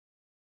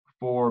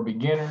for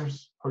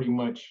beginners, pretty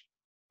much,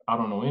 I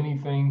don't know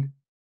anything.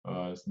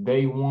 It's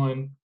day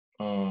one.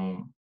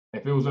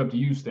 If it was up to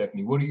you,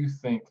 Stephanie, what do you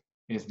think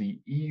is the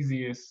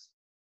easiest,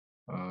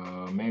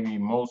 maybe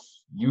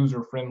most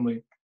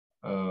user-friendly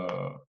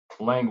uh,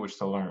 language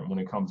to learn when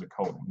it comes to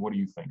coding? What do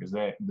you think? Does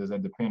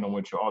that depend on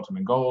what your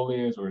ultimate goal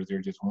is, or is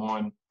there just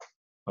one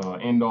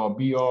end all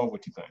be all?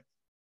 What do you think?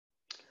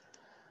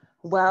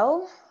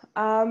 Well,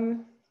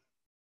 um,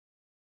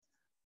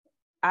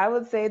 I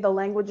would say the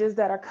languages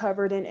that are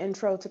covered in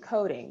Intro to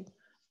Coding,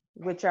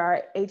 which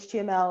are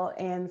HTML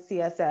and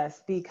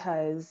CSS,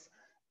 because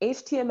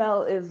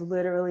HTML is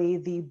literally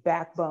the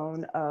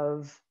backbone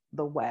of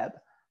the web.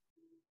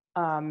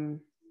 Um,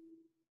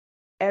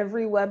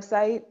 every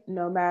website,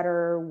 no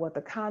matter what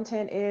the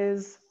content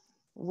is,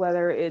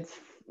 whether it's,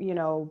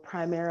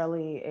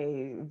 primarily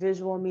a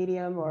visual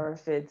medium or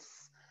if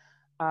it's,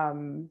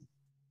 um,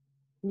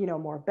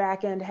 more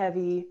back end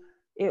heavy,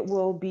 it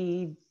will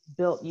be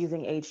built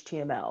using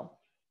HTML.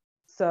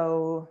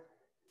 So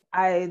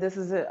this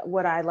is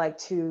what I like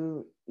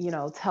to,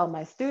 tell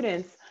my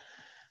students.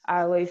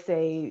 I always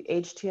say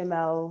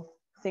HTML,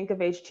 think of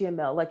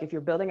HTML, like if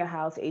you're building a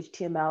house,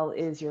 HTML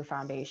is your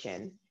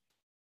foundation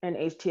and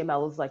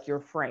HTML is like your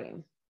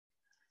frame.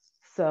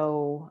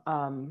 So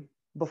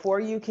before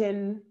you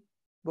can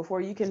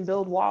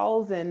build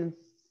walls and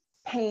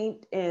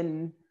paint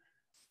and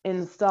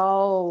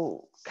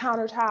install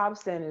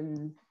countertops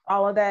and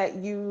all of that,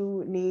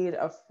 you need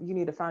a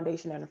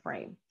foundation and a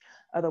frame.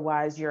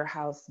 Otherwise, your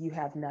house, you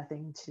have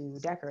nothing to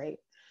decorate.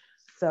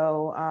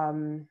 So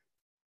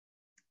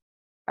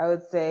I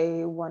would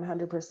say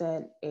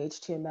 100%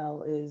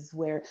 HTML is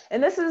where,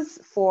 and this is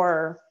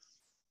for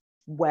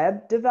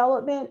web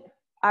development,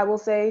 I will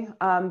say,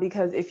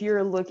 because if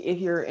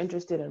you're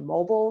interested in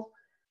mobile,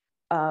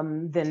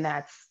 then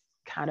that's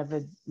kind of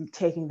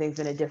taking things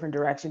in a different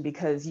direction,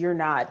 because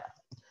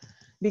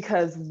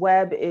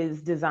web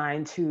is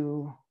designed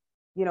to,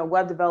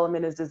 web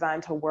development is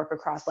designed to work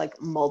across like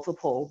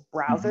multiple Mhm.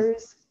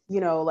 browsers,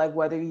 like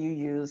whether you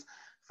use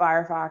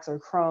Firefox or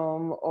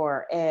Chrome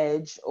or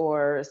Edge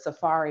or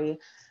Safari,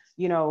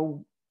 you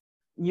know,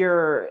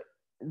 you're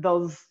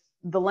those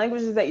the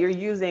languages that you're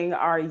using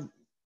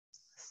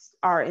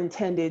are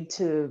intended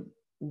to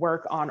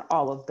work on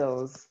all of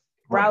those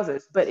Right.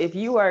 browsers. But if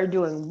you are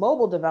doing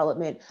mobile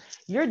development,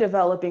 you're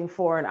developing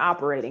for an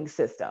operating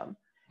system,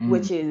 Mm.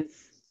 which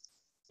is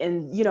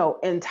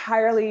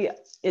entirely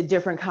a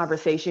different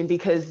conversation,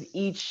 because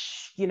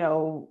each,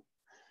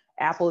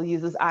 Apple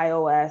uses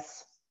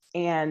iOS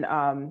and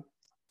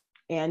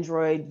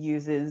Android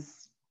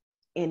uses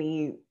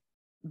any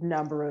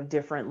number of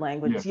different Yeah.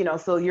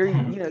 languages, so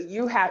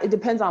you have, it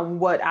depends on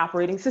what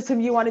operating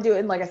system you want to do.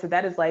 And like I said,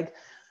 that is like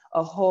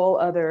a whole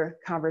other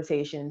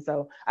conversation.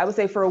 So I would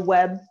say for a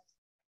web,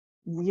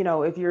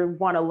 if you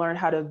want to learn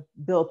how to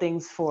build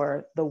things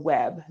for the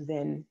web,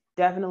 then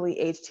definitely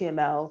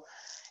HTML.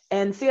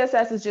 And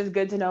CSS is just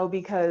good to know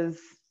because,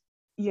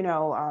 you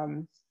know,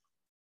 um,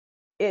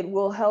 it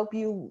will help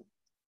you,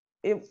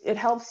 it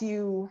helps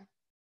you,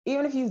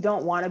 even if you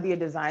don't want to be a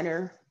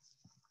designer,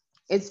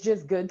 it's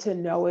just good to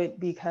know it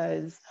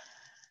because,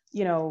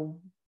 you know,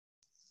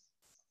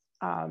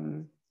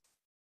 um,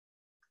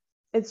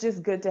 it's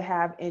just good to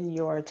have in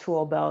your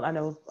tool belt. I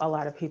know a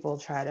lot of people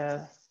try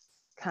to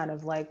kind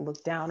of like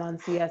look down on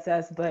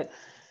CSS, but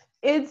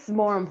it's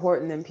more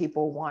important than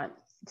people want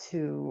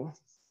to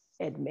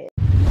admit.